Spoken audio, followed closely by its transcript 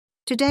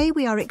Today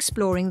we are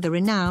exploring the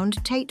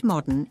renowned Tate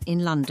Modern in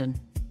London.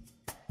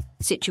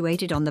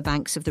 Situated on the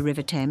banks of the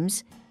River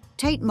Thames,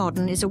 Tate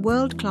Modern is a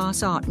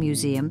world-class art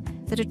museum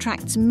that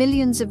attracts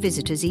millions of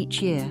visitors each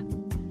year.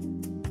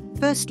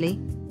 Firstly,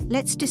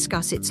 let's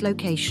discuss its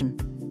location.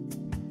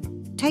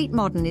 Tate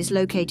Modern is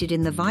located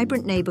in the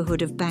vibrant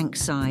neighbourhood of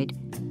Bankside,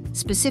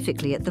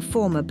 specifically at the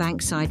former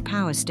Bankside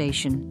Power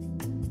Station.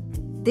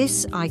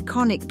 This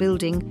iconic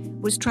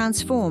building was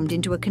transformed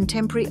into a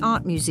contemporary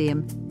art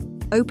museum,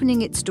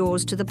 opening its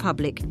doors to the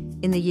public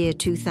in the year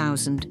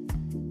 2000.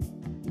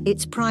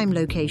 Its prime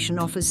location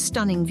offers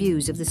stunning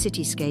views of the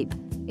cityscape,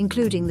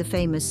 including the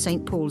famous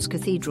St. Paul's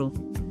Cathedral.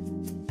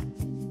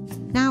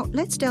 Now,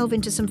 let's delve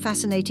into some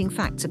fascinating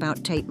facts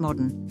about Tate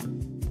Modern.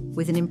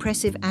 With an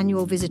impressive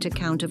annual visitor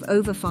count of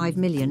over 5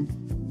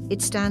 million,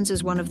 it stands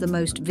as one of the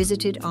most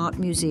visited art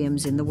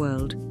museums in the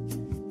world.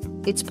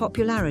 Its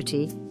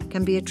popularity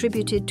can be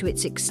attributed to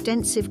its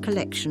extensive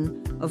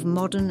collection of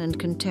modern and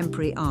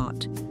contemporary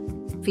art,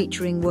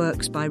 featuring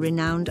works by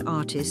renowned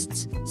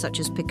artists such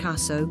as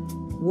Picasso,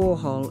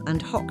 Warhol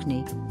and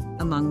Hockney,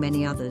 among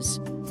many others.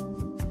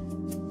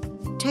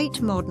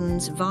 Tate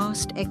Modern's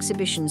vast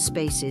exhibition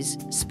spaces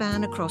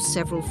span across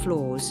several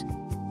floors,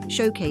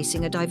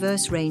 showcasing a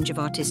diverse range of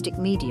artistic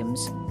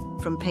mediums,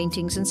 from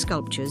paintings and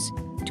sculptures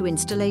to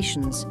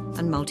installations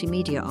and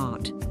multimedia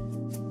art.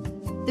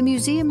 The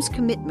museum's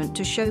commitment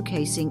to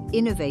showcasing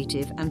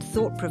innovative and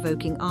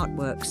thought-provoking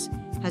artworks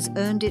has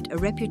earned it a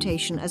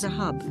reputation as a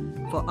hub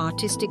for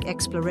artistic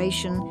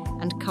exploration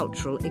and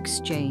cultural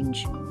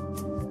exchange.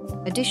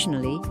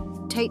 Additionally,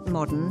 Tate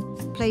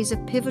Modern plays a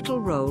pivotal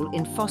role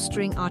in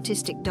fostering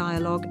artistic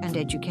dialogue and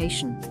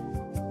education.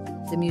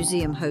 The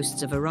museum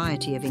hosts a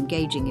variety of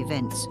engaging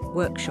events,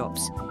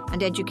 workshops,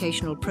 and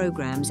educational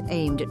programs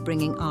aimed at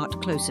bringing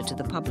art closer to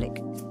the public.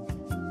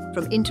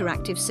 From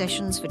interactive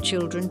sessions for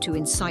children to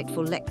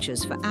insightful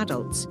lectures for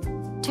adults,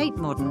 Tate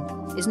Modern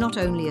is not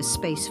only a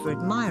space for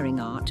admiring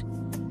art,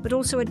 but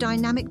also a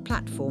dynamic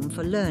platform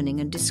for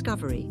learning and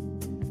discovery.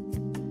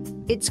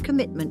 Its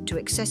commitment to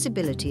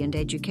accessibility and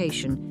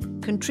education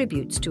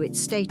contributes to its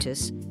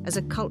status as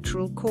a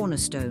cultural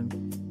cornerstone,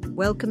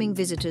 welcoming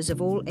visitors of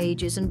all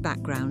ages and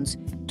backgrounds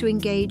to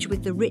engage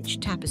with the rich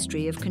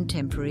tapestry of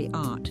contemporary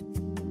art.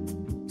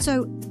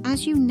 So,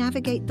 as you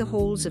navigate the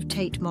halls of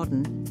Tate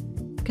Modern,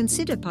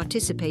 consider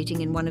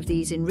participating in one of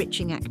these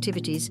enriching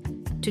activities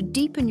to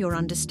deepen your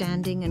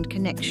understanding and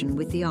connection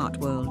with the art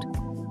world.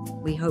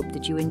 We hope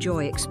that you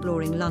enjoy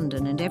exploring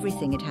London and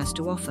everything it has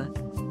to offer,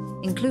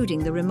 including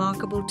the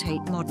remarkable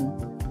Tate Modern.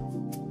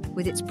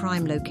 With its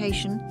prime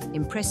location,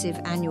 impressive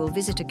annual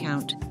visitor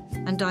count,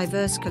 and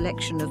diverse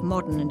collection of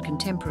modern and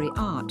contemporary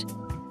art,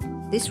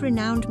 this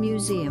renowned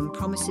museum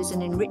promises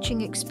an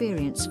enriching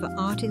experience for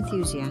art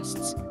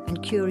enthusiasts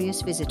and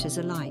curious visitors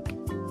alike.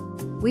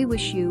 We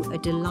wish you a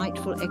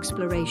delightful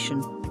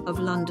exploration of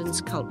London's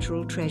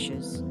cultural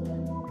treasures.